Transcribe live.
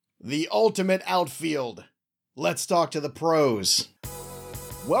The ultimate outfield. Let's talk to the pros.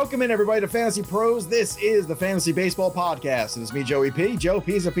 Welcome in, everybody, to Fantasy Pros. This is the Fantasy Baseball Podcast. And it's me, Joey P, Joe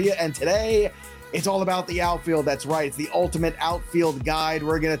Pisapia, and today it's all about the outfield. That's right. It's the ultimate outfield guide.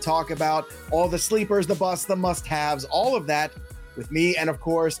 We're going to talk about all the sleepers, the busts, the must-haves, all of that with me and, of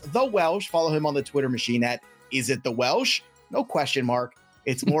course, the Welsh. Follow him on the Twitter machine at Is It The Welsh? No question mark.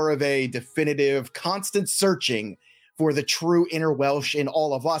 It's more of a definitive, constant searching for the true inner Welsh in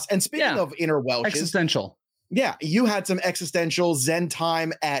all of us. And speaking of inner Welsh, existential. Yeah, you had some existential Zen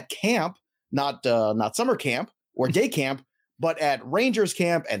time at camp, not summer camp or day camp, but at Rangers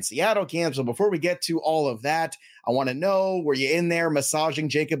camp and Seattle camp. So before we get to all of that, I want to know, were you in there massaging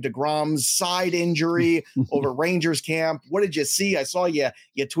Jacob deGrom's side injury over Rangers camp? What did you see? I saw you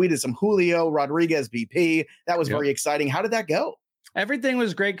tweeted some Julio Rodriguez BP. That was very exciting. How did that go? Everything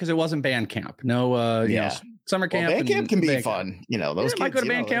was great because it wasn't band camp. No, summer camp. Well, band camp can be fun. You know, those kids might go to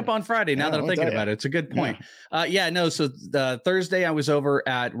band camp on Friday. Now that I'm thinking about it, it's a good point. So the Thursday I was over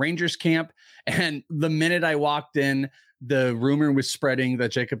at Rangers camp, and the minute I walked in, the rumor was spreading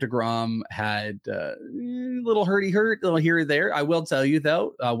that Jacob deGrom had a little hurt, a little here or there. I will tell you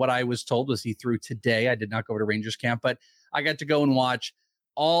though, what I was told was he threw today. I did not go over to Rangers camp, but I got to go and watch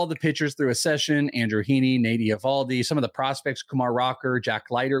all the pitchers through a session. Andrew Heaney, Nate Eovaldi, some of the prospects, Kumar Rocker, Jack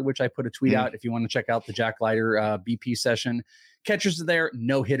Leiter, which I put a tweet out if you want to check out the Jack Leiter BP session. Catchers are there,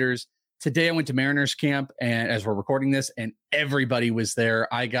 no hitters. Today I went to Mariners camp, and as we're recording this, and everybody was there.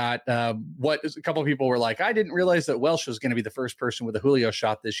 I got a couple of people were like, I didn't realize that Welsh was going to be the first person with a Julio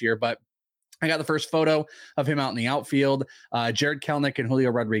shot this year, but I got the first photo of him out in the outfield. Jared Kelenic and Julio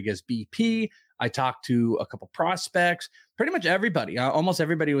Rodriguez BP. I talked to a couple prospects, pretty much everybody. Almost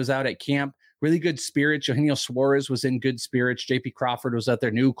everybody was out at camp. Really good spirits. Eugenio Suarez was in good spirits. JP Crawford was out there.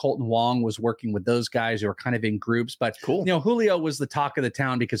 New Colton Wong was working with those guys who were kind of in groups. But cool. Julio was the talk of the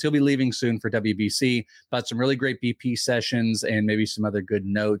town because he'll be leaving soon for WBC. But some really great BP sessions and maybe some other good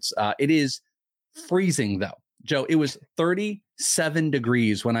notes. It is freezing though, Joe. It was 37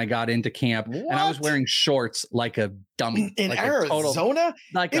 degrees when I got into camp, and I was wearing shorts like a dummy. In Arizona?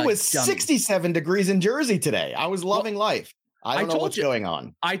 It was 67 degrees in Jersey today. I was loving life. I don't know what's going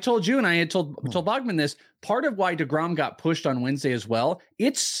on. I told you, and I had told Bogman this, part of why deGrom got pushed on Wednesday as well,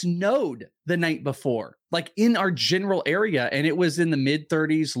 it snowed the night before, like in our general area, and it was in the mid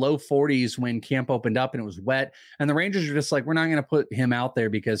 30s, low 40s when camp opened up, and it was wet. And the Rangers were just like, we're not going to put him out there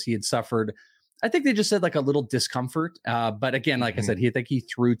because he had suffered, I think they just said like a little discomfort. But again, like I said, I think he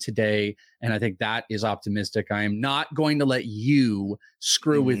threw today, and I think that is optimistic. I am not going to let you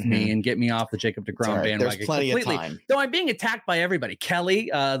screw with me and get me off the Jacob deGrom bandwagon. There's plenty of time. Though I'm being attacked by everybody. Kelly,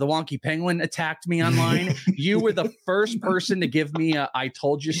 the wonky penguin, attacked me online. You were the first person to give me a "I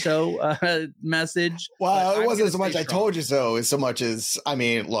told you so" message. Well, it wasn't so much "I told you so" as so much as, I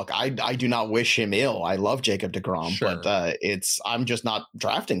mean, look, I do not wish him ill. I love Jacob deGrom, but I'm just not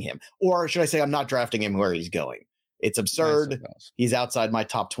drafting him, or should I say, I'm not drafting him where he's going. It's absurd. He's outside my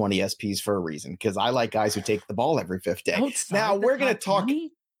top 20 SPs for a reason, because I like guys who take the ball every fifth day. Now we're going to talk.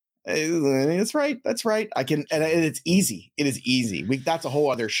 That's right. That's right. I can, and it's easy. It is easy. That's a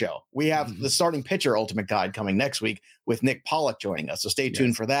whole other show. We have the starting pitcher ultimate guide coming next week with Nick Pollock joining us. So stay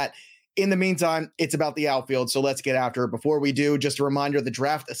tuned for that. In the meantime, it's about the outfield. So let's get after it. Before we do, just a reminder, the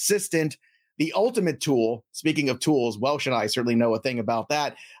draft assistant, the ultimate tool. Speaking of tools, Welsh and I certainly know a thing about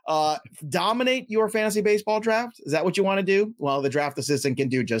that. Dominate your fantasy baseball draft. Is that what you want to do? Well, the draft assistant can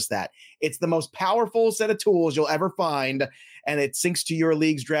do just that. It's the most powerful set of tools you'll ever find, and it syncs to your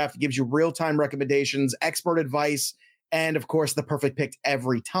league's draft. It gives you real-time recommendations, expert advice, and of course, the perfect pick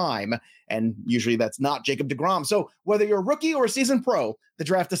every time. And usually that's not Jacob deGrom. So whether you're a rookie or a seasoned pro, the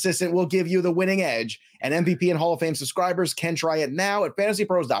draft assistant will give you the winning edge. And MVP and Hall of Fame subscribers can try it now at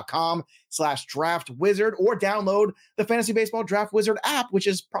fantasypros.com/draft-wizard, or download the Fantasy Baseball Draft Wizard app, which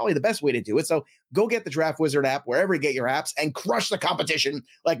is probably the best way to do it. So go get the Draft Wizard app wherever you get your apps and crush the competition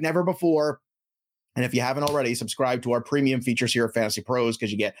like never before. And if you haven't already, subscribe to our premium features here at Fantasy Pros,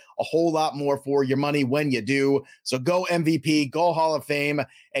 because you get a whole lot more for your money when you do. So go MVP, go Hall of Fame,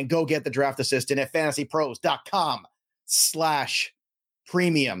 and go get the draft assistant at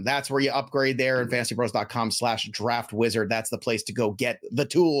fantasypros.com/premium. That's where you upgrade there, and fantasypros.com/draft wizard. That's the place to go get the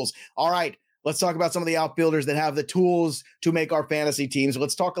tools. All right. Let's talk about some of the outfielders that have the tools to make our fantasy teams.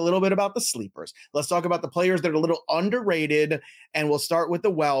 Let's talk a little bit about the sleepers. Let's talk about the players that are a little underrated, and we'll start with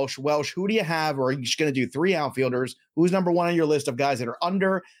the Welsh. Welsh, who do you have? Or are you just going to do three outfielders? Who's number one on your list of guys that are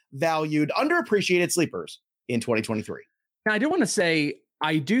undervalued, underappreciated sleepers in 2023? Now, I do want to say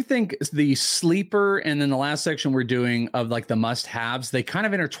I do think the sleeper and then the last section we're doing of like the must-haves, they kind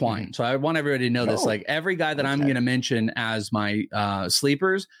of intertwine. Mm-hmm. So I want everybody to know this. Like every guy that I'm going to mention as my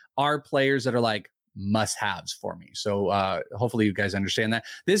sleepers are players that are like must-haves for me. So hopefully you guys understand that.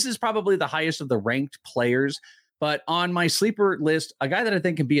 This is probably the highest of the ranked players, but on my sleeper list, a guy that I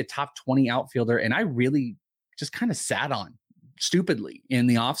think can be a top 20 outfielder, and I really just kind of sat on stupidly in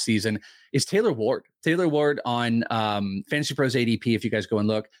the offseason, is Taylor Ward. Taylor Ward on Fantasy Pros ADP, if you guys go and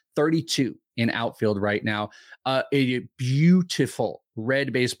look, 32 in outfield right now. A beautiful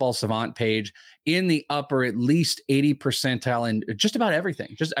red baseball savant page in the upper at least 80 percentile and just about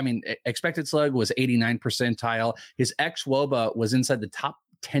everything. Expected slug was 89 percentile. His xwOBA was inside the top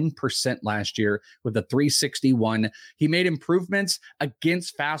 10% last year with a 361. He made improvements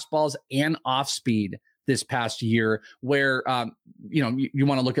against fastballs and off speed this past year, where you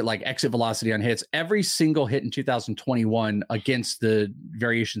want to look at like exit velocity on hits. Every single hit in 2021 against the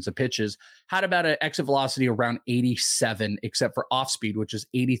variations of pitches had about an exit velocity around 87, except for off speed, which is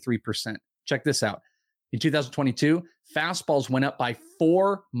 83%. Check this out. In 2022, fastballs went up by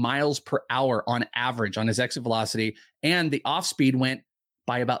 4 miles per hour on average on his exit velocity, and the off speed went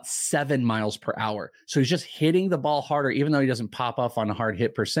by about 7 miles per hour. So he's just hitting the ball harder, even though he doesn't pop off on a hard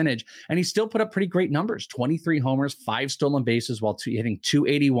hit percentage. And he still put up pretty great numbers, 23 homers, 5 stolen bases while hitting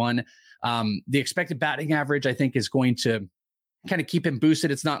 281. The expected batting average, I think, is going to kind of keep him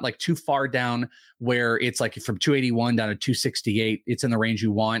boosted. It's not like too far down where it's like from 281 down to 268. It's in the range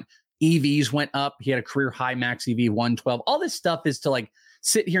you want. EVs went up. He had a career high max EV 112. All this stuff is to like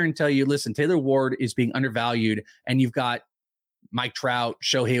sit here and tell you, listen, Taylor Ward is being undervalued, and you've got Mike Trout,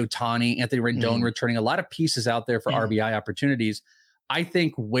 Shohei Ohtani, Anthony Rendon returning a lot of pieces out there for RBI opportunities. I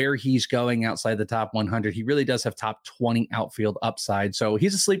think where he's going outside the top 100, he really does have top 20 outfield upside. So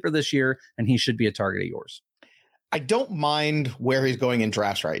he's a sleeper this year, and he should be a target of yours. I don't mind where he's going in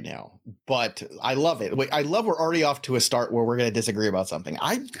drafts right now, but I love it. I love we're already off to a start where we're going to disagree about something.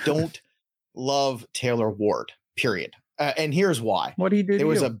 I don't love Taylor Ward, period. And here's why. What did he do? There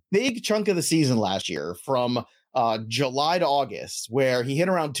was a big chunk of the season last year from July to August where he hit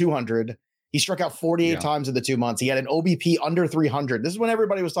around 200. He struck out 48 times in the 2 months. He had an OBP under 300. This is when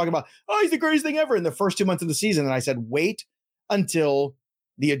everybody was talking about, oh, he's the greatest thing ever in the first 2 months of the season. And I said, wait until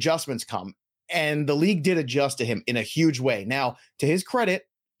the adjustments come. And the league did adjust to him in a huge way. Now, to his credit,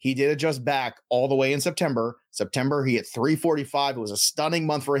 he did adjust back all the way in September. September, he hit 345. It was a stunning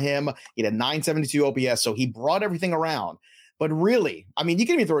month for him. He had a 972 OPS. So he brought everything around. But really, I mean, you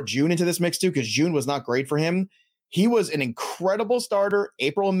can even throw June into this mix too, because June was not great for him. He was an incredible starter.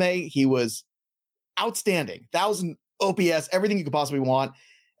 April and May, he was outstanding. 1,000 OPS, everything you could possibly want.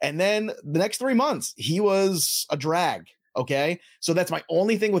 And then the next 3 months, he was a drag. Okay. So that's my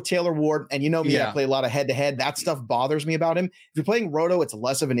only thing with Taylor Ward. And you know me, I play a lot of head-to-head. That stuff bothers me about him. If you're playing Roto, it's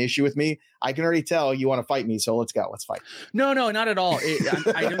less of an issue with me. I can already tell you want to fight me. So let's go. Let's fight. No, not at all.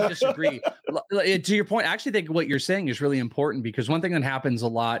 I don't disagree. To your point, I actually think what you're saying is really important, because one thing that happens a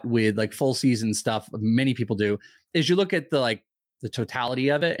lot with like full season stuff, many people do, is you look at the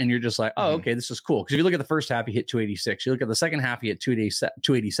totality of it and you're just like, oh, okay, this is cool. Because if you look at the first half, he hit 286. You look at the second half, he hit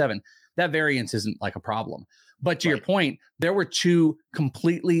 287. That variance isn't like a problem. But to your point, there were 2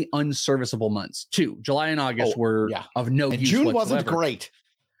 completely unserviceable months. 2, July and August were of no use June whatsoever. Wasn't great.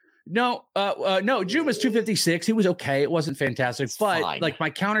 No, June was 256. He was okay. It wasn't fantastic. It's but fine. Like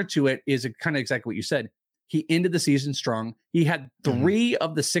my counter to it is kind of exactly what you said. He ended the season strong. He had 3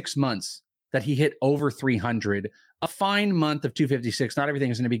 of the 6 months that he hit over 300. A fine month of 256. Not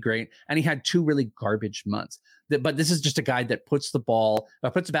everything is going to be great. And he had 2 really garbage months. But this is just a guy that puts the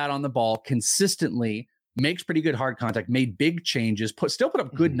bat on the ball consistently, makes pretty good hard contact, made big changes, still put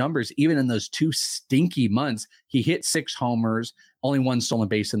up good numbers even in those 2 stinky months. He hit 6 homers, only 1 stolen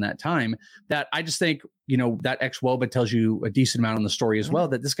base in that time. That I just think, that xwOBA tells you a decent amount on the story as well,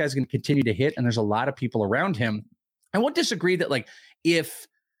 that this guy's going to continue to hit, and there's a lot of people around him. I won't disagree that if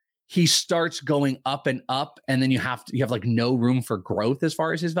he starts going up and up, and then you have like no room for growth as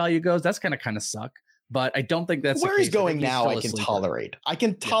far as his value goes, that's kind of suck. But I don't think that's where he's going now. I can tolerate. I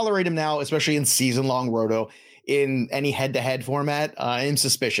can tolerate him now, especially in season-long Roto. In any head-to-head format, I'm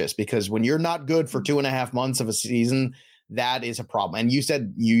suspicious, because when you're not good for 2.5 months of a season, that is a problem. And you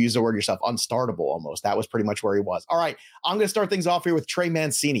used the word yourself, unstartable almost. That was pretty much where he was. All right, I'm going to start things off here with Trey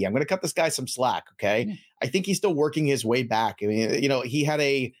Mancini. I'm going to cut this guy some slack. Okay, I think he's still working his way back. I mean, he had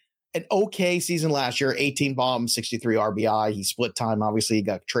an okay season last year, 18 bombs, 63 RBI. He split time. Obviously, he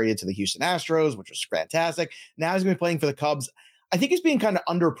got traded to the Houston Astros, which was fantastic. Now he's going to be playing for the Cubs. I think he's being kind of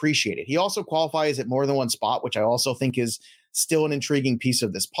underappreciated. He also qualifies at more than one spot, which I also think is still an intriguing piece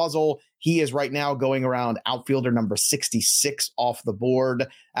of this puzzle. He is right now going around outfielder number 66 off the board.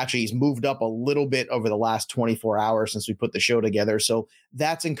 Actually, he's moved up a little bit over the last 24 hours since we put the show together. So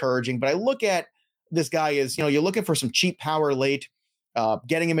that's encouraging. But I look at this guy as, you're looking for some cheap power late.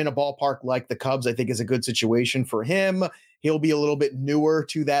 Getting him in a ballpark like the Cubs, I think, is a good situation for him. He'll be a little bit newer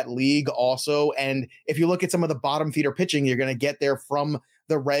to that league also. And if you look at some of the bottom feeder pitching, you're going to get there from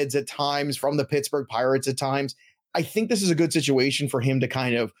the Reds at times, from the Pittsburgh Pirates at times. I think this is a good situation for him to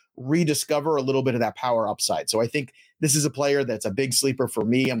kind of rediscover a little bit of that power upside. So I think this is a player that's a big sleeper for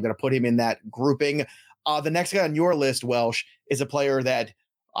me. I'm going to put him in that grouping. The next guy on your list, Welsh, is a player that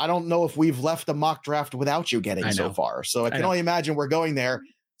I don't know if we've left the mock draft without you getting so far. So I can only imagine we're going there.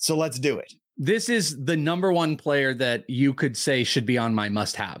 So let's do it. This is the number one player that you could say should be on my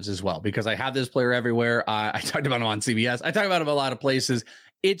must-haves as well, because I have this player everywhere. I talked about him on CBS. I talk about him a lot of places.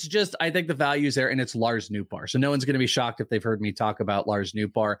 It's just, I think the value is there, and it's Lars Nootbaar. So no one's going to be shocked if they've heard me talk about Lars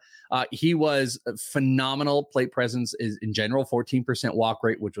Nootbaar. He was a phenomenal plate presence in general, 14% walk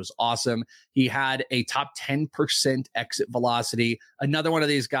rate, which was awesome. He had a top 10% exit velocity. Another one of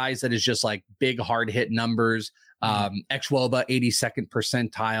these guys that is just like big hard hit numbers. xwOBA 82nd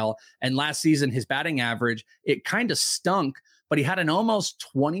percentile. And last season, his batting average, it kind of stunk, but he had an almost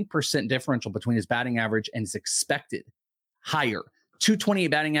 20% differential between his batting average and his expected higher. 228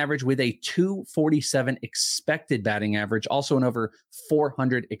 batting average with a 247 expected batting average, also an over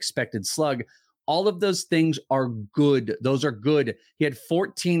 400 expected slug. All of those things are good. Those are good. He had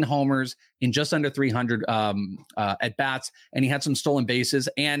 14 homers in just under 300 at bats, and he had some stolen bases.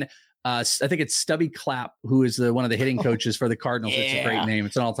 And I think it's Stubby Clapp, who is one of the hitting coaches for the Cardinals. Yeah. It's a great name.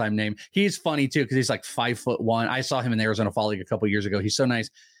 It's an all-time name. He's funny too, because he's like 5'1". I saw him in the Arizona Fall League a couple years ago. He's so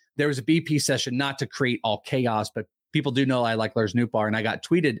nice. There was a BP session, not to create all chaos, but people do know I like Lars Nootbaar, and I got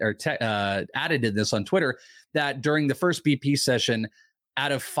tweeted or added to this on Twitter that during the first BP session,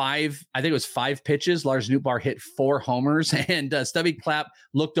 out of 5, I think it was 5 pitches, Lars Nootbaar hit 4 homers, and Stubby Clapp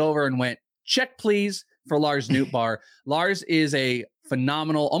looked over and went, "Check, please," for Lars Nootbaar. Lars is a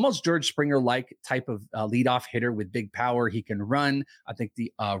phenomenal, almost George Springer-like type of leadoff hitter with big power. He can run. I think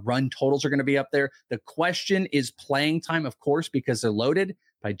the run totals are going to be up there. The question is playing time, of course, because they're loaded.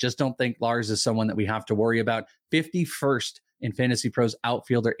 I just don't think Lars is someone that we have to worry about. 51st in Fantasy Pros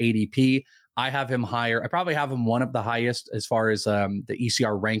outfielder ADP. I have him higher. I probably have him one of the highest as far as the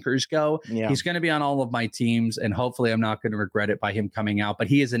ECR rankers go. Yeah. He's going to be on all of my teams, and hopefully I'm not going to regret it by him coming out. But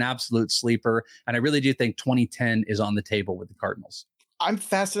he is an absolute sleeper, and I really do think 2010 is on the table with the Cardinals. I'm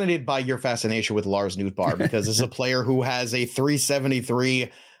fascinated by your fascination with Lars Nootbaar because this is a player who has a 373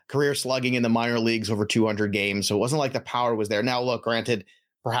 career slugging in the minor leagues over 200 games. So it wasn't like the power was there. Now, look, granted,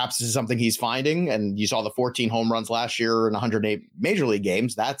 perhaps this is something he's finding, and you saw the 14 home runs last year in 108 major league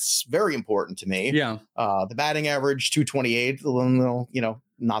games. That's very important to me. Yeah. The batting average, 228,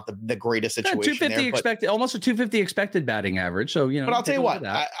 not the greatest situation. 250 expected, almost a 250 expected batting average. So, but I'll tell you what,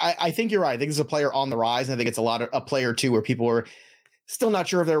 I think you're right. I think this is a player on the rise, and I think it's a player too where people are still not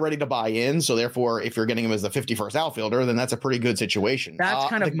sure if they're ready to buy in. So therefore, if you're getting him as the 51st outfielder, then that's a pretty good situation. That's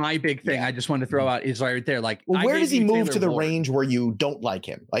kind of my big thing. Yeah. I just wanted to throw out is right there. Like, where does he move to the range where you don't like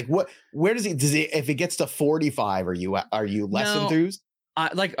him? Like where does he, if he gets to 45, are you less enthused?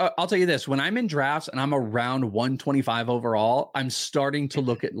 I'll tell you this, when I'm in drafts and I'm around 125 overall, I'm starting to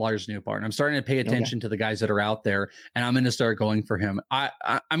look at Lars Nootbaar, and I'm starting to pay attention to the guys that are out there, and I'm going to start going for him. I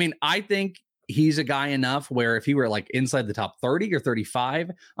mean, I think he's a guy enough where if he were like inside the top 30 or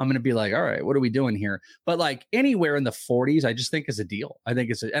 35, I'm going to be like, all right, what are we doing here? But like anywhere in the 40s, I just think is a deal. I think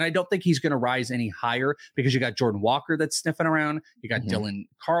and I don't think he's going to rise any higher because you got Jordan Walker that's sniffing around. You got Dylan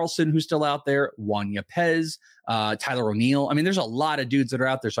Carlson, who's still out there, Juan Yepez, Tyler O'Neill. I mean, there's a lot of dudes that are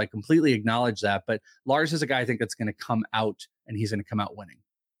out there. So I completely acknowledge that. But Lars is a guy I think that's going to come out, and he's going to come out winning.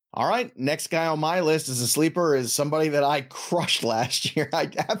 All right. Next guy on my list as a sleeper is somebody that I crushed last year. I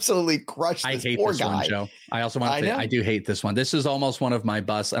absolutely crushed this poor guy. One, Joe. I also want to say I do hate this one. This is almost one of my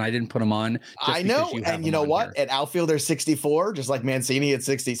busts, and I didn't put him on. I know. And you know what? Here. At outfielder 64, just like Mancini at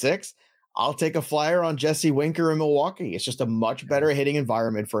 66, I'll take a flyer on Jesse Winker in Milwaukee. It's just a much better hitting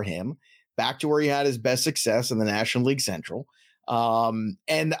environment for him. Back to where he had his best success in the National League Central. And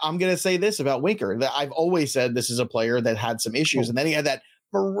I'm going to say this about Winker, that I've always said this is a player that had some issues. And then he had that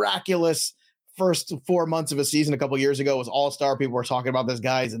miraculous first 4 months of a season a couple years ago. Was all-star. People were talking about this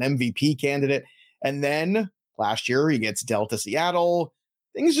guy as an MVP candidate. And then last year he gets dealt to Seattle.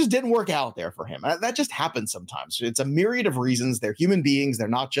 Things just didn't work out there for him. That just happens sometimes. It's a myriad of reasons. They're human beings. They're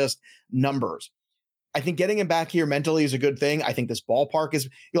not just numbers. I think getting him back here mentally is a good thing. I think this ballpark is,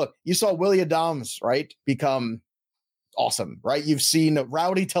 look, you saw Willy Adams, right, become awesome, right? You've seen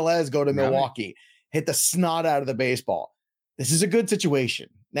Rowdy Tellez go to Milwaukee, hit the snot out of the baseball. this is a good situation.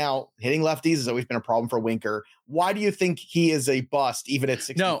 Now, hitting lefties has always been a problem for Winker. Why do you think he is a bust, even at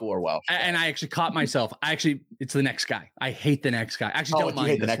 64? No, Welsh? And I actually caught myself. It's the next guy. I hate the next guy. I actually don't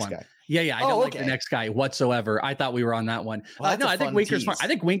mind this one. Guy. Yeah. I don't like the next guy whatsoever. I thought we were on that one. Well, no, I think Winker's smart. I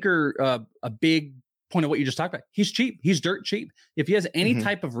think Winker, a big point of what you just talked about. He's cheap. He's dirt cheap. If he has any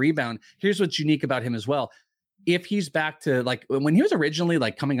type of rebound, here's what's unique about him as well. If he's back to like when he was originally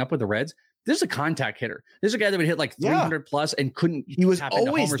like coming up with the Reds, this is a contact hitter. This is a guy that would hit like 300 plus and couldn't. He was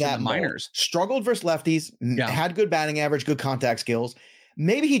always that in the minors. Struggled versus lefties. Had good batting average, good contact skills.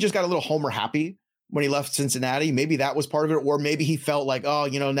 Maybe he just got a little homer happy when he left Cincinnati. Maybe that was part of it, or maybe he felt like, oh,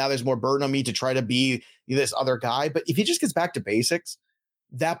 now there's more burden on me to try to be this other guy. But if he just gets back to basics,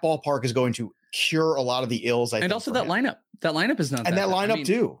 that ballpark is going to cure a lot of the ills. And also that lineup. That lineup is not. And that lineup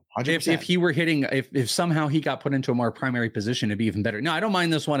too. 100%. If he were hitting, if somehow he got put into a more primary position, it'd be even better. No, I don't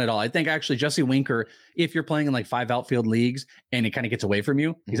mind this one at all. I think actually Jesse Winker, if you're playing in like 5 outfield leagues and it kind of gets away from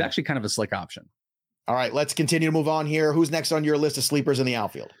you, he's actually kind of a slick option. All right, let's continue to move on here. Who's next on your list of sleepers in the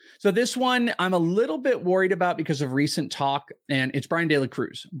outfield? So this one I'm a little bit worried about because of recent talk, and it's Brian De La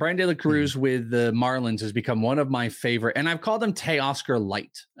Cruz. Brian De La Cruz with the Marlins has become one of my favorite, and I've called him Teoscar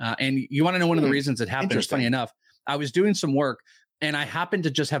Light. And you want to know one of the reasons it happened? It's funny enough. I was doing some work, and I happened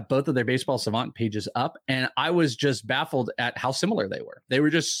to just have both of their Baseball Savant pages up, and I was just baffled at how similar they were. They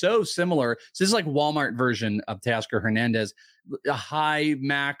were just so similar. So this is like Walmart version of Teoscar Hernandez. A high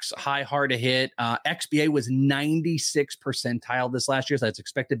max, high hard to hit. XBA was 96th percentile this last year. So that's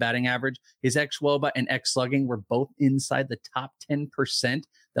expected batting average. His xWOBA and X slugging were both inside the top 10%.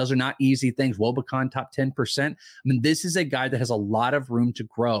 Those are not easy things. Wobacon top 10%. I mean, this is a guy that has a lot of room to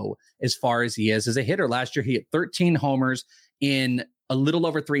grow as far as he is as a hitter. Last year, he hit 13 homers in a little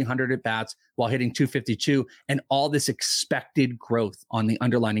over 300 at bats while hitting 252, and all this expected growth on the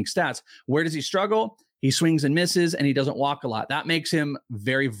underlining stats. Where does he struggle? He swings and misses, and he doesn't walk a lot. That makes him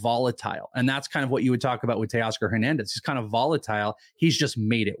very volatile. And that's kind of what you would talk about with Teoscar Hernandez. He's kind of volatile. He's just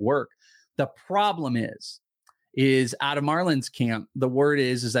made it work. The problem is out of Marlins camp, the word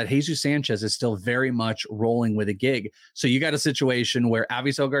is that Jesus Sanchez is still very much rolling with a gig. So you got a situation where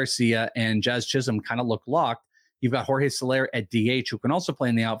Avisail Garcia and Jazz Chisholm kind of look locked. You've got Jorge Soler at DH, who can also play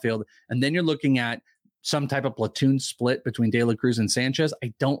in the outfield. And then you're looking at some type of platoon split between De La Cruz and Sanchez.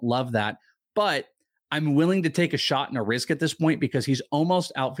 I don't love that, but I'm willing to take a shot and a risk at this point because he's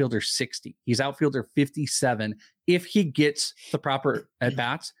almost outfielder 60. He's outfielder 57. If he gets the proper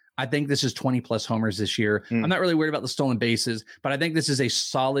at-bats, I think this is 20 plus homers this year. I'm not really worried about the stolen bases, but I think this is a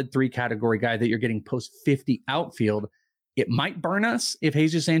solid 3-category guy that you're getting post 50 outfield. It might burn us if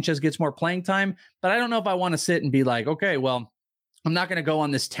Jesus Sanchez gets more playing time, but I don't know if I want to sit and be like, okay, well, I'm not going to go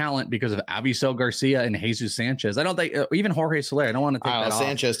on this talent because of Avisail Garcia and Jesus Sanchez. I don't think even Jorge Soler. I don't want to take that off.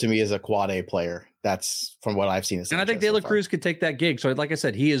 Sanchez to me is a quad A player. That's from what I've seen. And I think De La Cruz could take that gig. So like I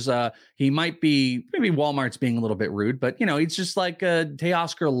said, he is he might be, maybe Walmart's being a little bit rude, but he's just like a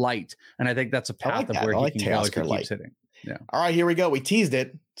Teoscar Light. And I think that's a path of where he can go if he keeps hitting. Yeah. All right, here we go. We teased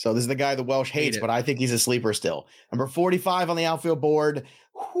it. So this is the guy the Welsh hates, but I think he's a sleeper still. Number 45 on the outfield board,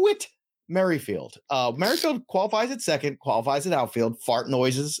 Whit Merrifield. Merrifield qualifies at second, qualifies at outfield, fart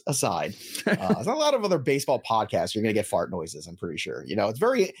noises aside. There's not a lot of other baseball podcasts you're going to get fart noises, I'm pretty sure. It's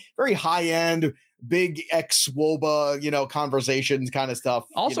very, very high-end, big xWOBA, conversations kind of stuff.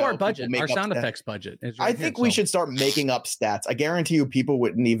 Also our budget, our sound effects budget. I think we should start making up stats. I guarantee you people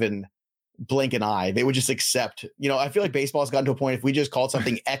wouldn't even blink an eye. They would just accept, I feel like baseball has gotten to a point, if we just called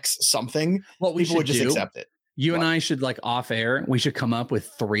something X something, people would just accept it. You and I should off air, we should come up with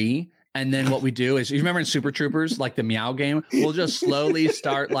 3. And then what we do is, you remember in Super Troopers, like the Meow game, we'll just slowly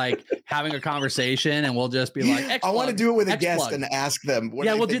start having a conversation, and we'll just be like, X-plug, I want to do it with a guest and ask them.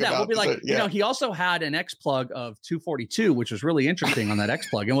 Yeah, we'll do that. We'll be like, he also had an X plug of 242, which was really interesting on that X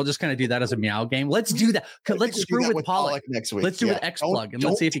plug. And we'll just kind of do that as a Meow game. Let's do that. Let's screw with Pollock next week. Let's do it with X plug, and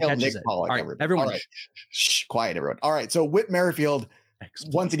let's see if he catches it. All right, everyone. All right. Shh, quiet, everyone. All right. So Whit Merrifield,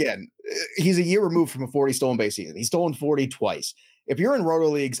 once again, he's a year removed from a 40 stolen base season. He's stolen 40 twice. If you're in roto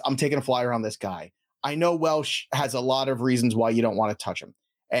leagues, I'm taking a flyer on this guy. I know Welsh has a lot of reasons why you don't want to touch him.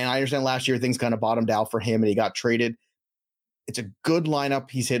 And I understand last year things kind of bottomed out for him and he got traded. It's a good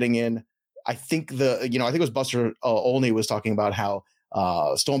lineup he's hitting in. I think I think it was Buster Olney was talking about how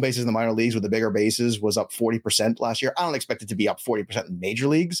stolen bases in the minor leagues with the bigger bases was up 40% last year. I don't expect it to be up 40% in major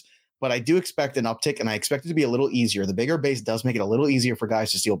leagues, but I do expect an uptick, and I expect it to be a little easier. The bigger base does make it a little easier for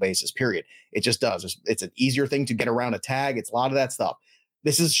guys to steal bases, period. It just does. It's an easier thing to get around a tag. It's a lot of that stuff.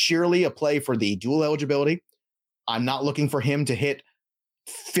 This is sheerly a play for the dual eligibility. I'm not looking for him to hit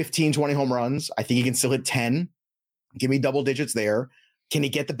 15, 20 home runs. I think he can still hit 10. Give me double digits there. Can he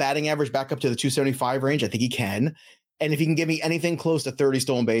get the batting average back up to the 275 range? I think he can. And if you can give me anything close to 30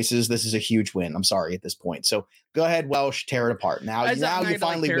 stolen bases, this is a huge win. I'm sorry at this point. So go ahead, Welsh, tear it apart. Now you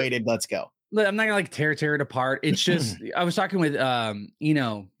finally waited. Let's go. I'm not gonna tear it apart. It's just I was talking with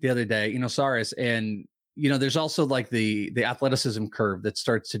the other day, Saris, and there's also like the athleticism curve that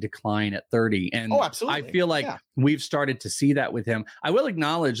starts to decline at 30. And absolutely. I feel like we've started to see that with him. I will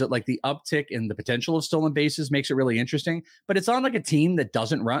acknowledge that like the uptick in the potential of stolen bases makes it really interesting, but it's on like a team that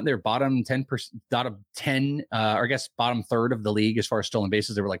doesn't run their bottom 10%, out of 10, or I guess bottom third of the league as far as stolen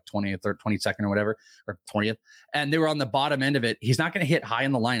bases. They were like 20th or 22nd or whatever, or 20th. And they were on the bottom end of it. He's not going to hit high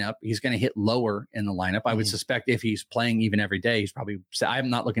in the lineup. He's going to hit lower in the lineup. I would suspect if he's playing even every day, he's probably, I'm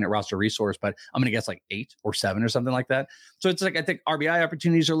not looking at roster resource, but I'm going to guess like 8 or 7 or something like that. So it's like, I think RBI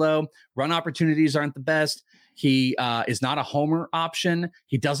opportunities are low. Run opportunities aren't the best. He is not a homer option.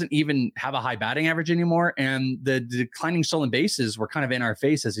 He doesn't even have a high batting average anymore. And the declining stolen bases were kind of in our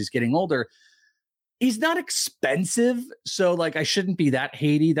face as he's getting older. He's not expensive. So like, I shouldn't be that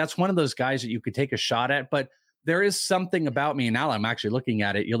haty. That's one of those guys that you could take a shot at, but there is something about me. And now I'm actually looking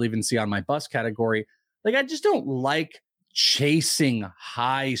at it. You'll even see on my bus category. Like, I just don't like chasing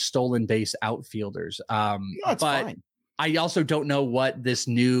high stolen base outfielders. But fine. I also don't know what this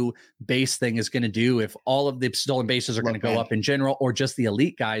new base thing is going to do, if all of the stolen bases are going to go up in general, or just the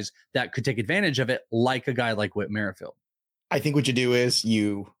elite guys that could take advantage of it, like a guy like Whit Merrifield. I think what you do is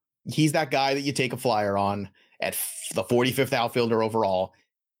he's that guy that you take a flyer on at the 45th outfielder overall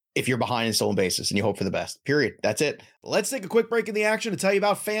if you're behind in stolen bases, and you hope for the best. Period. That's it. Let's take a quick break in the action to tell you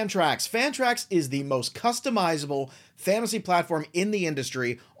about Fantrax. Fantrax is the most customizable fantasy platform in the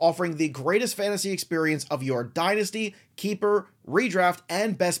industry, offering the greatest fantasy experience of your dynasty, keeper, redraft,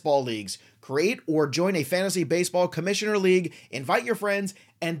 and best ball leagues. Create or join a fantasy baseball commissioner league, invite your friends,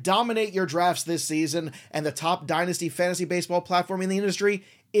 and dominate your drafts this season. And the top dynasty fantasy baseball platform in the industry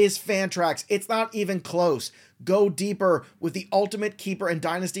is Fantrax. It's not even close. Go deeper with the ultimate keeper and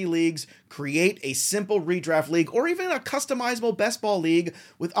dynasty leagues. Create a simple redraft league or even a customizable best ball league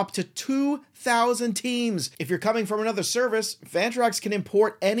with up to 2,000 teams. If you're coming from another service, Fantrax can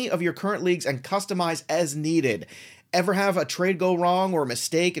import any of your current leagues and customize as needed. Ever have a trade go wrong or a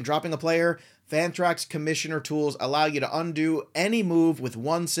mistake in dropping a player? Fantrax commissioner tools allow you to undo any move with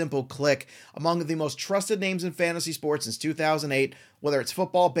one simple click. Among the most trusted names in fantasy sports since 2008, whether it's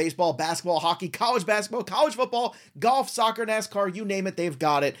football, baseball, basketball, hockey, college basketball, college football, golf, soccer, NASCAR, you name it, they've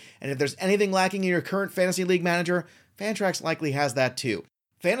got it. And if there's anything lacking in your current fantasy league manager, Fantrax likely has that too.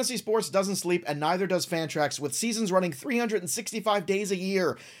 Fantasy sports doesn't sleep, and neither does Fantrax, with seasons running 365 days a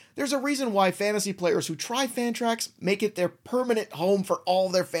year. There's a reason why fantasy players who try Fantrax make it their permanent home for all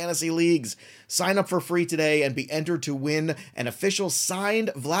their fantasy leagues. Sign up for free today and be entered to win an official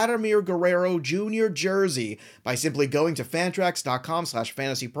signed Vladimir Guerrero Jr. jersey by simply going to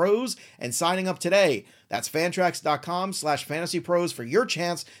fantrax.com/fantasypros and signing up today. That's fantrax.com/fantasypros for your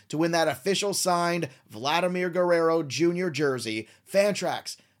chance to win that official signed Vladimir Guerrero Jr. jersey.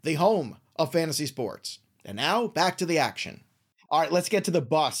 Fantrax, the home of fantasy sports. And now, back to the action. All right, let's get to the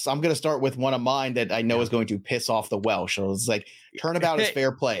bus. I'm going to start with one of mine that I know is going to piss off the Welsh. So it's like, turnabout is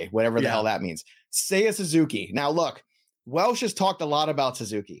fair play, whatever the hell that means. Seiya Suzuki. Now, look, Welsh has talked a lot about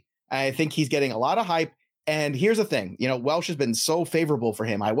Suzuki. I think he's getting a lot of hype. And here's the thing, Welsh has been so favorable for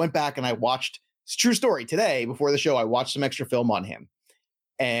him. I went back and I watched, it's a true story, today before the show, I watched some extra film on him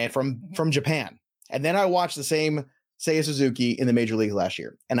and from Japan. And then I watched the same Seiya Suzuki in the major league last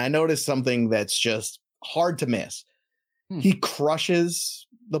year. And I noticed something that's just hard to miss. He crushes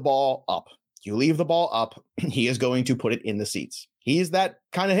the ball up. You leave the ball up, he is going to put it in the seats. He is that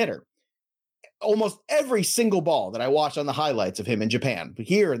kind of hitter. Almost every single ball that I watched on the highlights of him in Japan,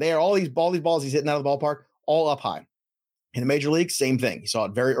 here, there, all these balls he's hitting out of the ballpark, all up high. In the major league, same thing. You saw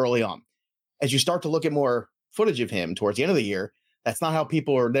it very early on. As you start to look at more footage of him towards the end of the year, that's not how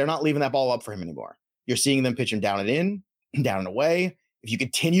they're not leaving that ball up for him anymore. You're seeing them pitch him down and in, down and away. If you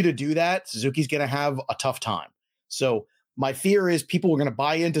continue to do that, Suzuki's going to have a tough time. So my fear is people are going to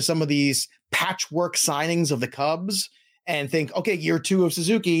buy into some of these patchwork signings of the Cubs and think, okay, year 2 of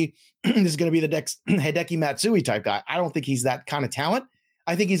Suzuki, this is going to be the next Hideki Matsui type guy. I don't think he's that kind of talent.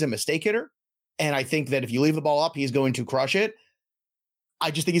 I think he's a mistake hitter. And I think that if you leave the ball up, he's going to crush it.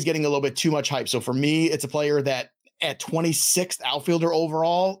 I just think he's getting a little bit too much hype. So for me, it's a player that at 26th outfielder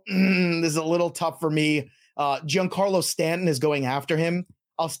overall, this is a little tough for me. Giancarlo Stanton is going after him.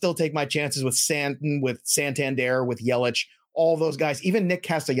 I'll still take my chances with Stanton, with Santander, with Yelich, all those guys, even Nick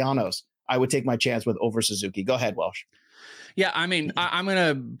Castellanos, I would take my chance with over Suzuki. Go ahead, Welsh. Yeah, I mean, I'm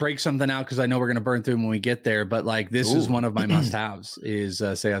gonna break something out because I know we're gonna burn through them when we get there. But like, this is one of my must-haves. Is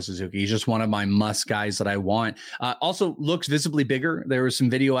Seiya Suzuki? He's just one of my must guys that I want. Also, looks visibly bigger. There was some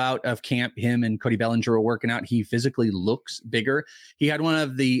video out of camp. Him and Cody Bellinger were working out. He physically looks bigger. He had one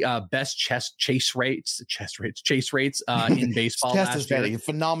of the best chase rates in baseball last year.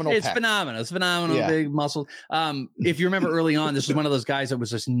 Phenomenal. It's phenomenal. It's phenomenal. Yeah. Big muscle. If you remember early on, this was one of those guys that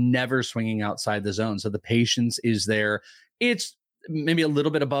was just never swinging outside the zone. So the patience is there. It's maybe a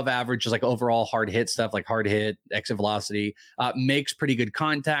little bit above average, just like overall hard hit stuff, like hard hit, exit velocity, makes pretty good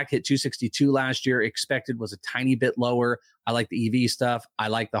contact, hit 262 last year. Expected was a tiny bit lower. I like the EV stuff. I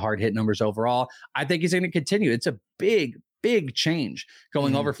like the hard hit numbers overall. I think he's going to continue. It's a big change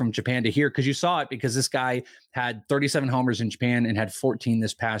going over from Japan to here, because you saw it, because this guy had 37 homers in Japan and had 14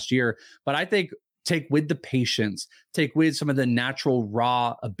 this past year. But I think take with the patience, take with some of the natural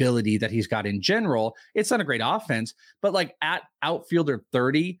raw ability that he's got in general. It's not a great offense, but like at outfielder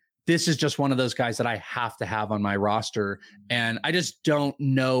 30, this is just one of those guys that I have to have on my roster. And I just don't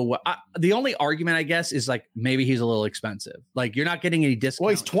know. The only argument, I guess, is like maybe he's a little expensive. Like you're not getting any discount.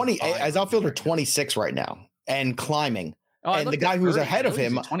 Well, he's 20 as outfielder 26 right now and climbing. Oh, and the guy who's ahead of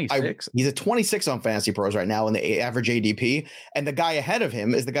him, he's a 26 on Fantasy Pros right now in the average ADP. And the guy ahead of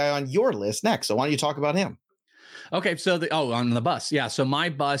him is the guy on your list next. So why don't you talk about him? Okay, so on the bust. Yeah, so my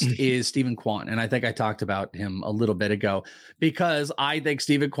bust is Steven Kwan, and I think I talked about him a little bit ago, because I think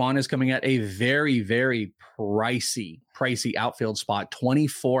Steven Kwan is coming at a very, very pricey outfield spot,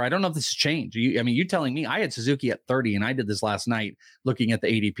 24. I don't know if this has changed. You're telling me. I had Suzuki at 30, and I did this last night looking at the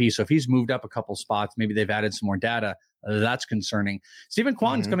ADP. So if he's moved up a couple spots, maybe they've added some more data. That's concerning. Steven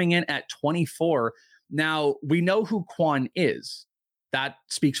Kwan's coming in at 24. Now, we know who Kwan is. That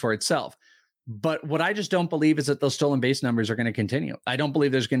speaks for itself. But what I just don't believe is that those stolen base numbers are going to continue. I don't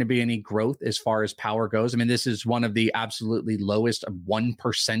believe there's going to be any growth as far as power goes. I mean, this is one of the absolutely lowest of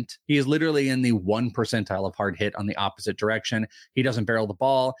 1%. He is literally in the 1 percentile of hard hit on the opposite direction. He doesn't barrel the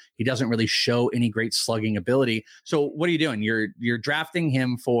ball. He doesn't really show any great slugging ability. So what are you doing? You're drafting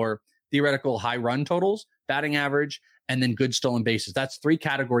him for theoretical high run totals, batting average, and then good stolen bases. That's 3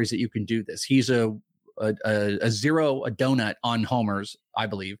 categories that you can do this. He's a donut on homers, I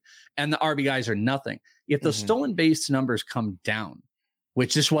believe, and the RBIs are nothing. If those stolen base numbers come down,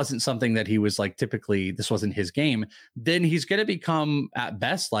 which this wasn't something that he was like, typically this wasn't his game, then he's going to become at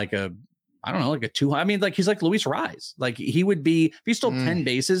best like a 2. I mean, like he's like Luis Arraez. Like he would be, if he stole 10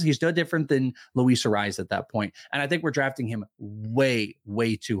 bases, he's no different than Luis Arraez at that point. And I think we're drafting him way,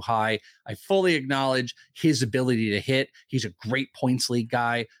 way too high. I fully acknowledge his ability to hit. He's a great points league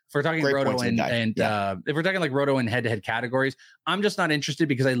guy. If we're talking Roto if we're talking like Roto and head-to-head categories, I'm just not interested,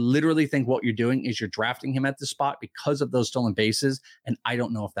 because I literally think what you're doing is you're drafting him at the spot because of those stolen bases. And I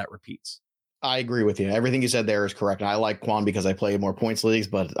don't know if that repeats. I agree with you. Everything you said there is correct. And I like Kwan because I play more points leagues,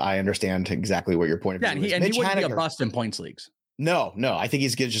 but I understand exactly what your point of view is. And he wouldn't be a bust in points leagues. No. I think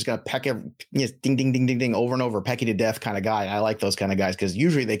he's just going to peck ding, ding, ding, ding, ding over and over, peck you to death kind of guy. I like those kind of guys because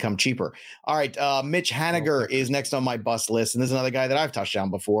usually they come cheaper. All right. Mitch Haniger is next on my bust list. And this is another guy that I've touched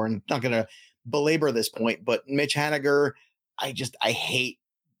on before, and not going to belabor this point, but Mitch Haniger, I hate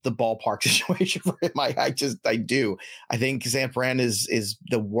the ballpark situation for him. I do. I think Zampran is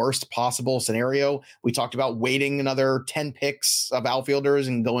the worst possible scenario. We talked about waiting another 10 picks of outfielders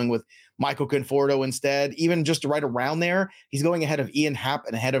and going with Michael Conforto instead. Even just right around there, he's going ahead of Ian Happ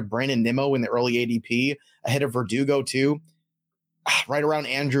and ahead of Brandon Nimmo in the early ADP, ahead of Verdugo too, right around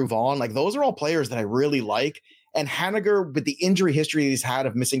Andrew Vaughn. Like those are all players that I really like. And Haniger, with the injury history he's had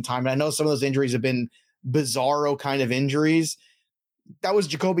of missing time, and I know some of those injuries have been bizarro kind of injuries. That was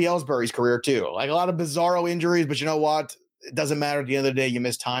Jacoby Ellsbury's career too. Like a lot of bizarro injuries, but you know what? It doesn't matter. At the end of the day, you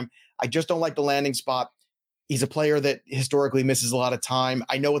miss time. I just don't like the landing spot. He's a player that historically misses a lot of time.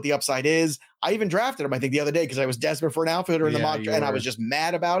 I know what the upside is. I even drafted him, I think, the other day because I was desperate for an outfielder in the mock draft, and I was just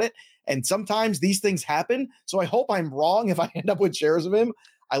mad about it. And sometimes these things happen. So I hope I'm wrong if I end up with shares of him.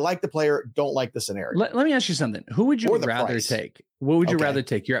 I like the player, don't like the scenario. Let me ask you something. Who would you rather take? What would you rather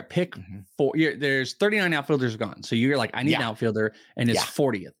take? You're at pick 4. There's 39 outfielders gone. So you're like, I need an outfielder, and it's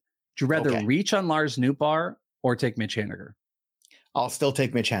 40th. Would you rather reach on Lars Nootbaar or take Mitch Haniger? I'll still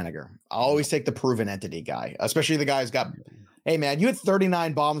take Mitch Haniger. I'll always take the proven entity guy, especially the guy who's got, hey man, you had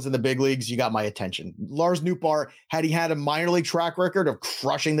 39 bombs in the big leagues. You got my attention. Lars Nootbaar, had he had a minor league track record of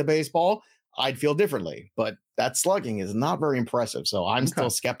crushing the baseball, I'd feel differently, but that slugging is not very impressive. So I'm still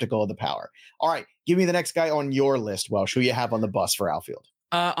skeptical of the power. All right. Give me the next guy on your list, Welsh. Who you have on the bus for outfield?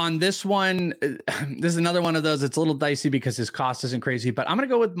 On this one, this is another one of those. It's a little dicey because his cost isn't crazy, but I'm going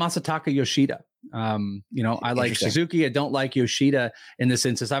to go with Masataka Yoshida. I like Suzuki. I don't like Yoshida in this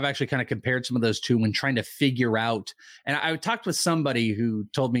instance. I've actually kind of compared some of those two when trying to figure out. And I talked with somebody who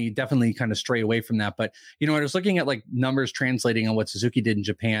told me definitely kind of stray away from that. But, I was looking at like numbers translating on what Suzuki did in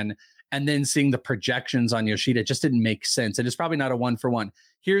Japan and then seeing the projections on Yoshida. It just didn't make sense. And it's probably not a 1-for-1.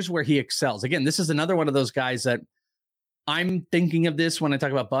 Here's where he excels. Again, this is another one of those guys that I'm thinking of this when I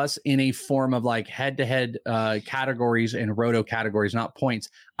talk about bus in a form of like head-to-head categories and roto categories, not points.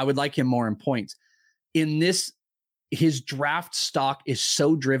 I would like him more in points. In this, his draft stock is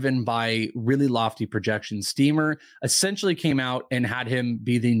so driven by really lofty projections. Steamer essentially came out and had him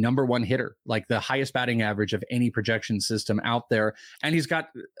be the number one hitter, like the highest batting average of any projection system out there. And he's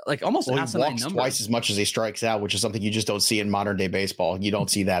got like almost asinine numbers. Twice as much as he strikes out, which is something you just don't see in modern day baseball. You don't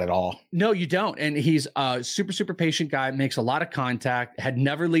see that at all. No, you don't. And he's a super, super patient guy, makes a lot of contact, had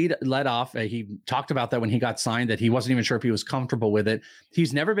never led off. He talked about that when he got signed, that he wasn't even sure if he was comfortable with it.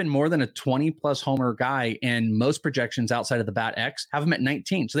 He's never been more than a 20 plus homer guy, and most projections outside of the Bat X have him at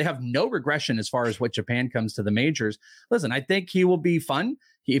 19. So they have no regression as far as what Japan comes to the majors. Listen, I think he will be fun.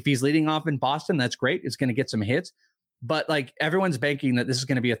 If he's leading off in Boston, that's great. It's going to get some hits. But like everyone's banking that this is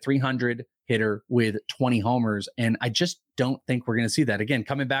going to be a 300 hitter with 20 homers. And I just don't think we're going to see that. Again,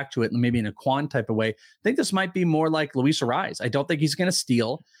 coming back to it, maybe in a Kwan type of way, I think this might be more like Luis Arraez. I don't think he's going to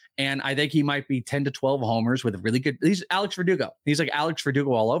steal. And I think he might be 10 to 12 homers with a really good, he's Alex Verdugo. He's like Alex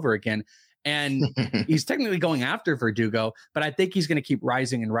Verdugo all over again. And he's technically going after Verdugo, but I think he's going to keep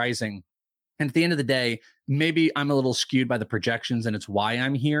rising and rising. And at the end of the day, maybe I'm a little skewed by the projections and it's why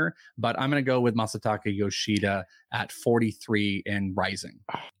I'm here, but I'm going to go with Masataka Yoshida at 43 and rising.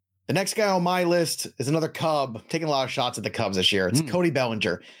 The next guy on my list is another Cub, taking a lot of shots at the Cubs this year. It's Cody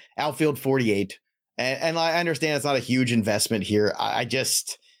Bellinger, outfield 48. And I understand it's not a huge investment here. I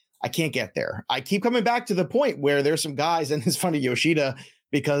can't get there. I keep coming back to the point where there's some guys, and it's funny, Yoshida,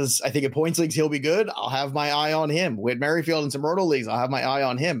 because I think in points leagues, he'll be good. I'll have my eye on him. With Merrifield and some roto leagues, I'll have my eye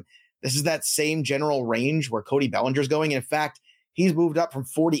on him. This is that same general range where Cody Bellinger's going. In fact, he's moved up from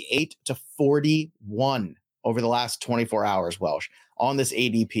 48 to 41 over the last 24 hours, Welsh, on this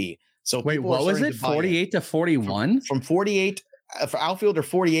ADP. So wait, what was it? 48 to 41? From 48 for outfielder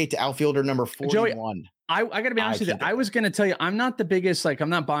 48 to outfielder number 41. Joey, I got to be honest with you. I was going to tell you, I'm not the biggest, like, I'm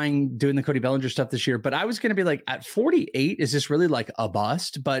not doing the Cody Bellinger stuff this year, but I was going to be like, at 48, is this really like a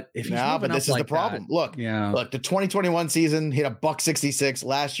bust? But if he's but this is the problem. Look, the 2021 season hit a $166.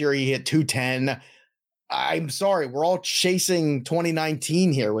 Last year he hit 210. I'm sorry, we're all chasing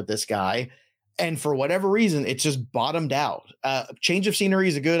 2019 here with this guy, and for whatever reason, it's just bottomed out. Change of scenery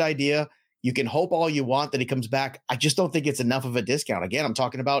is a good idea. You can hope all you want that he comes back. I just don't think it's enough of a discount. Again, I'm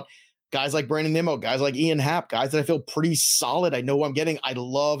talking about guys like Brandon Nimmo, guys like Ian Happ, guys that I feel pretty solid. I know who I'm getting. I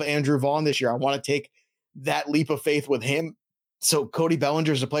love Andrew Vaughn this year. I want to take that leap of faith with him. So Cody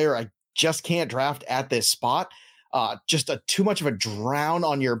Bellinger is a player I just can't draft at this spot. Just too much of a drown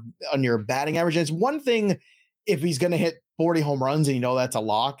on your batting average. And it's one thing if he's going to hit 40 home runs and you know that's a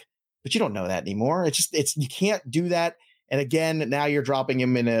lock, but you don't know that anymore. It's you can't do that. And again, now you're dropping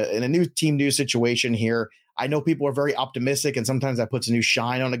him in a new team, new situation here. I know people are very optimistic, and sometimes that puts a new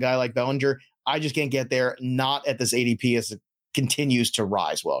shine on a guy like Bellinger. I just can't get there, not at this ADP as it continues to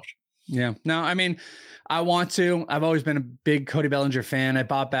rise, Welsh. Yeah. No, I mean, I want to. I've always been a big Cody Bellinger fan. I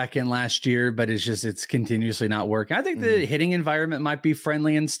bought back in last year, but it's continuously not working. I think the hitting environment might be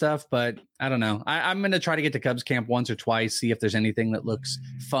friendly and stuff, but I don't know. I'm going to try to get to Cubs camp once or twice, see if there's anything that looks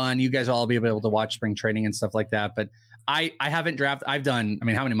fun. You guys will all be able to watch spring training and stuff like that, but I haven't drafted. How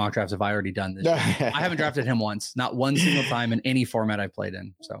many mock drafts have I already done this year? I haven't drafted him once, not one single time in any format I played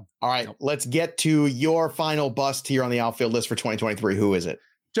in. So, all right, let's get to your final bust here on the outfield list for 2023. Who is it?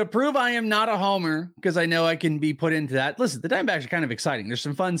 To prove I am not a homer, because I know I can be put into that. Listen, the Diamondbacks are kind of exciting. There's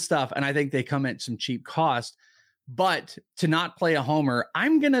some fun stuff, and I think they come at some cheap cost. But to not play a homer,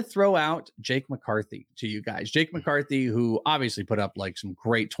 I'm going to throw out Jake McCarthy to you guys. Jake McCarthy, who obviously put up like some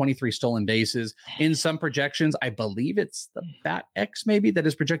great 23 stolen bases in some projections. I believe it's the Bat X maybe that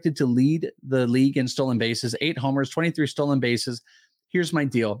is projected to lead the league in stolen bases. 8 homers, 23 stolen bases. Here's my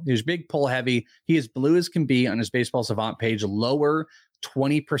deal. He's big pull heavy. He is blue as can be on his Baseball Savant page. Lower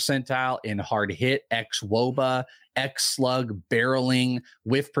 20 percentile in hard hit, X WOBA, X slug, barreling,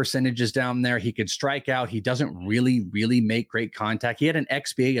 whiff percentages down there. He could strike out. He doesn't really make great contact. He had an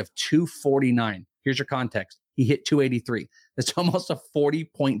XBA of 249. Here's your context. He hit 283. That's almost a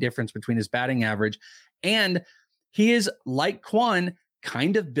 40-point difference between his batting average. And he is like Kwan,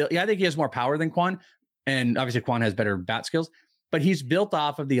 kind of built. Yeah, I think he has more power than Kwan. And obviously Kwan has better bat skills, but he's built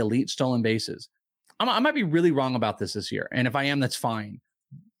off of the elite stolen bases. I might be really wrong about this year. And if I am, that's fine.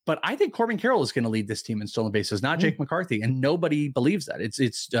 But I think Corbin Carroll is going to lead this team in stolen bases, not Jake McCarthy. And nobody believes that.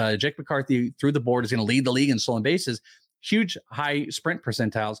 It's Jake McCarthy through the board is going to lead the league in stolen bases, huge high sprint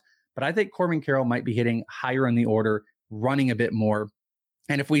percentiles. But I think Corbin Carroll might be hitting higher in the order, running a bit more.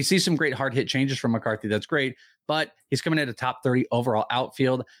 And if we see some great hard hit changes from McCarthy, that's great. But he's coming at a top 30 overall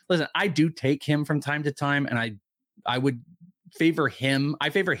outfield. Listen, I do take him from time to time, and I would favor him. I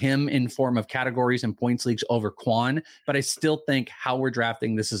favor him in form of categories and points leagues over Quan, but I still think how we're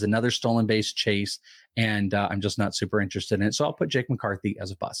drafting, this is another stolen base chase, and I'm just not super interested in it. So I'll put Jake McCarthy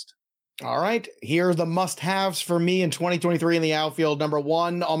as a bust. All right, here are the must-haves for me in 2023 in the outfield. Number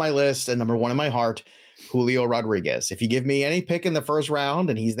 1 on my list and number 1 in my heart, Julio Rodriguez. If you give me any pick in the first round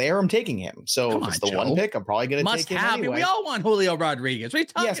and he's there, I'm taking him. So if it's the one pick, I'm probably going to take him anyway. We all want Julio Rodriguez. What are you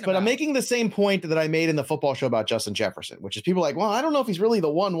talking about? But I'm making the same point that I made in the football show about Justin Jefferson, which is people are like, well, I don't know if he's really the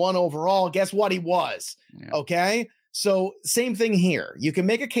 1-1 overall. Guess what? He was. Yeah. Okay. So same thing here. You can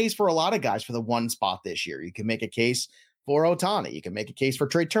make a case for a lot of guys for the 1 spot this year. You can make a case for Ohtani. You can make a case for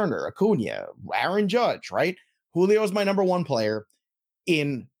Trey Turner, Acuna, Aaron Judge, right? Julio is my number 1 player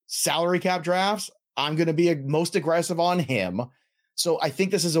in salary cap drafts. I'm going to be most aggressive on him. So I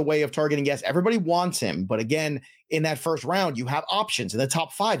think this is a way of targeting. Yes, everybody wants him. But again, in that first round, you have options. In the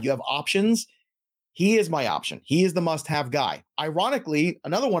top 5, you have options. He is my option. He is the must-have guy. Ironically,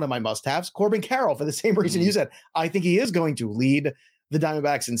 another one of my must-haves, Corbin Carroll, for the same reason you said. I think he is going to lead the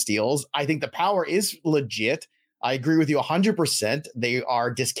Diamondbacks in steals. I think the power is legit. I agree with you 100%. They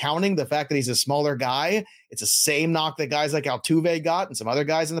are discounting the fact that he's a smaller guy. It's the same knock that guys like Altuve got and some other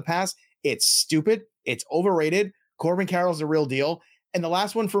guys in the past. It's stupid. It's overrated. Corbin Carroll's the real deal. And the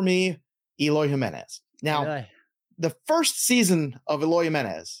last one for me, Eloy Jimenez. Now, the first season of Eloy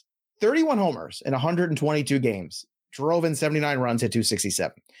Jimenez, 31 homers in 122 games, drove in 79 runs, hit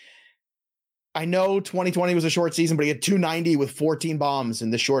 267. I know 2020 was a short season, but he had 290 with 14 bombs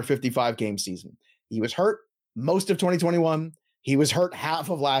in the short 55 game season. He was hurt most of 2021. He was hurt half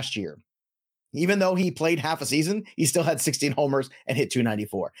of last year. Even though he played half a season, he still had 16 homers and hit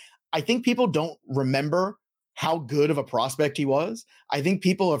 294. I think people don't remember how good of a prospect he was. I think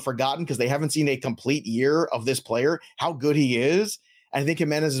people have forgotten because they haven't seen a complete year of this player, how good he is. And I think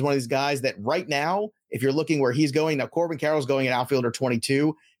Jimenez is one of these guys that right now, if you're looking where he's going, now Corbin Carroll's going at outfielder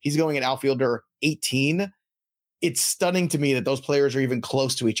 22. He's going at outfielder 18. It's stunning to me that those players are even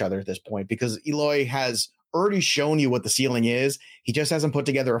close to each other at this point because Eloy has already shown you what the ceiling is. He just hasn't put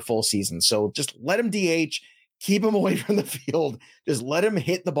together a full season. So just let him DH, keep him away from the field, just let him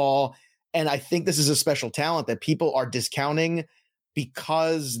hit the ball. And I think this is a special talent that people are discounting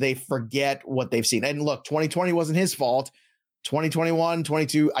because they forget what they've seen. And look, 2020 wasn't his fault. 2021,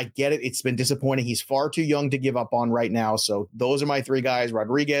 22, I get it. It's been disappointing. He's far too young to give up on right now. So those are my 3 guys,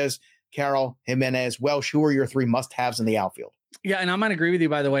 Rodriguez, Carroll, Jimenez, Welsh. Who are your 3 must-haves in the outfield? Yeah, and I'm going to agree with you,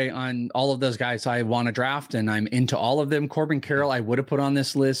 by the way, on all of those guys I want to draft, and I'm into all of them. Corbin Carroll, I would have put on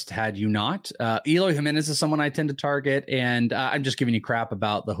this list had you not. Eloy Jimenez is someone I tend to target, and I'm just giving you crap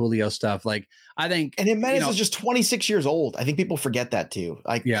about the Julio stuff. Like, I think... And Jimenez is just 26 years old. I think people forget that, too.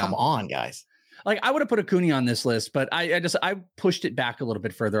 Like, come on, guys. Like, I would have put Acuna on this list, but I pushed it back a little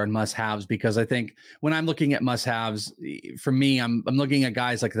bit further on must-haves because I think when I'm looking at must-haves, for me, I'm looking at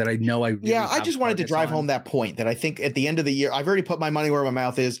guys like that I know I really I just wanted to drive home that point that I think at the end of the year, I've already put my money where my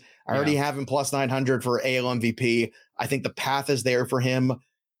mouth is. I already have him plus 900 for AL MVP. I think the path is there for him.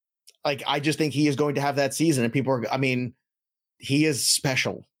 Like, I just think he is going to have that season, and people are, I mean, he is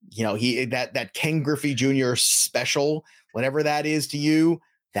special. You know, that Ken Griffey Jr. special, whatever that is to you.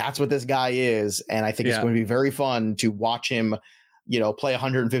 That's what this guy is. And I think it's going to be very fun to watch him, play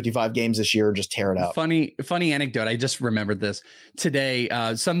 155 games this year and just tear it up. Funny anecdote. I just remembered this today.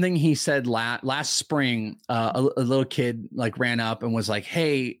 Something he said last spring, a little kid ran up and was like,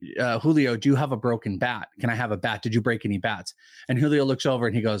 "Hey, Julio, do you have a broken bat? Can I have a bat? Did you break any bats?" And Julio looks over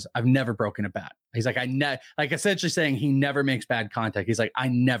and he goes, "I've never broken a bat." He's like, essentially saying he never makes bad contact. He's like, "I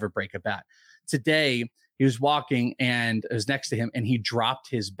never break a bat." Today, he was walking and it was next to him and he dropped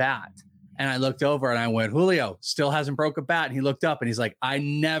his bat. And I looked over and I went, "Julio still hasn't broke a bat." And he looked up and he's like, "I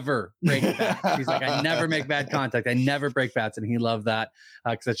never break a bat." He's like, "I never make bad contact. I never break bats." And he loved that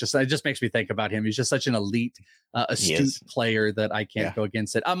because it just makes me think about him. He's just such an elite, astute player that I can't go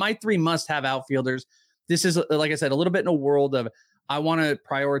against it. My 3 must-have outfielders. This is, like I said, a little bit in a world of I want to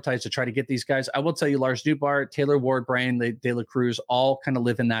prioritize to try to get these guys. I will tell you, Lars Nootbaar, Taylor Ward, Brian De La Cruz all kind of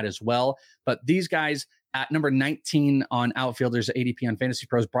live in that as well. But these guys at number 19 on outfielders at ADP on Fantasy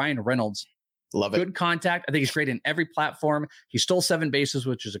Pros, Brian Reynolds. Love it. Good contact. I think he's great in every platform. He stole 7 bases,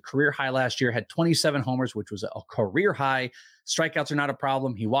 which is a career high last year, had 27 homers, which was a career high. Strikeouts are not a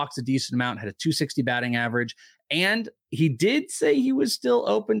problem. He walks a decent amount, had a 260 batting average. And he did say he was still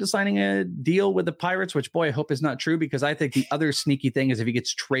open to signing a deal with the Pirates, which, boy, I hope is not true, because I think the other sneaky thing is if he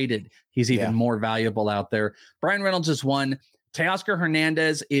gets traded, he's even more valuable out there. Bryan Reynolds is one. Teoscar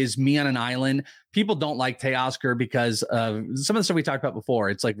Hernandez is me on an island. People don't like Teoscar because of some of the stuff we talked about before.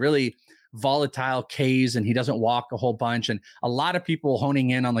 It's like really volatile Ks, and he doesn't walk a whole bunch. And a lot of people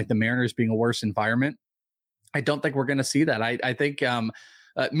honing in on like the Mariners being a worse environment. I don't think we're going to see that. I think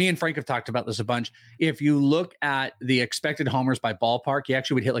me and Frank have talked about this a bunch. If you look at the expected homers by ballpark, he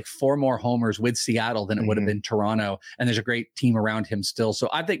actually would hit like 4 more homers with Seattle than it would have been Toronto. And there's a great team around him still. So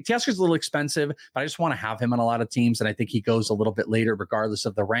I think Teoscar's a little expensive, but I just want to have him on a lot of teams. And I think he goes a little bit later, regardless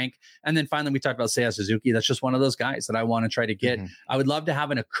of the rank. And then finally, we talked about Seiya Suzuki. That's just one of those guys that I want to try to get. I would love to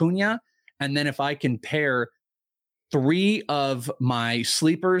have an Acuna. And then if I can pair 3 of my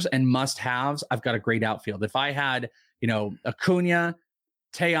sleepers and must-haves, I've got a great outfield. If I had, Acuna,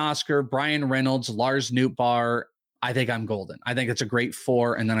 Teoscar, Bryan Reynolds, Lars Nootbaar, I think I'm golden. I think it's a great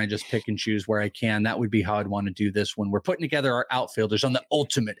 4, and then I just pick and choose where I can. That would be how I'd want to do this when we're putting together our outfielders on the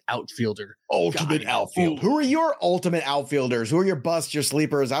ultimate outfielder. Ultimate outfield. Who are your ultimate outfielders? Who are your busts, your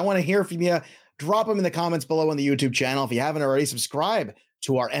sleepers? I want to hear from you. Drop them in the comments below on the YouTube channel. If you haven't already, subscribe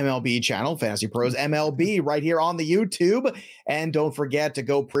to our MLB channel, Fantasy Pros MLB, right here on the YouTube. And don't forget to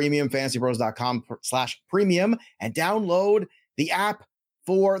go premium, fantasypros.com/premium, and download the app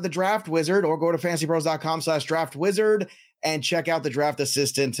for the Draft Wizard, or go to fantasypros.com/draft wizard and check out the draft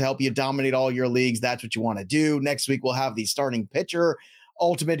assistant to help you dominate all your leagues. That's what you want to do. Next week, we'll have the starting pitcher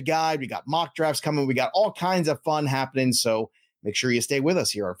ultimate guide. We got mock drafts coming. We got all kinds of fun happening. So make sure you stay with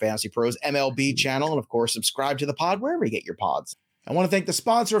us here on Fantasy Pros MLB channel. And of course, subscribe to the pod wherever you get your pods. I want to thank the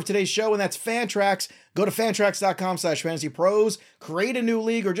sponsor of today's show, and that's Fantrax. Go to fantrax.com/fantasypros, create a new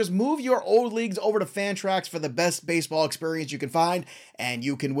league, or just move your old leagues over to Fantrax for the best baseball experience you can find, and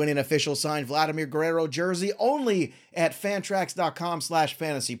you can win an official signed Vladimir Guerrero jersey only at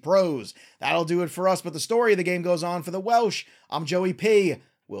fantrax.com/fantasypros. That'll do it for us, but the story of the game goes on for the Welsh. I'm Joey P.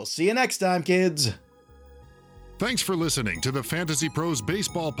 We'll see you next time, kids. Thanks for listening to the Fantasy Pros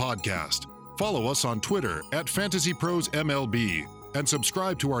Baseball Podcast. Follow us on Twitter at Fantasy Pros MLB and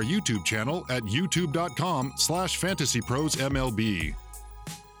subscribe to our YouTube channel at youtube.com/fantasyprosmlb.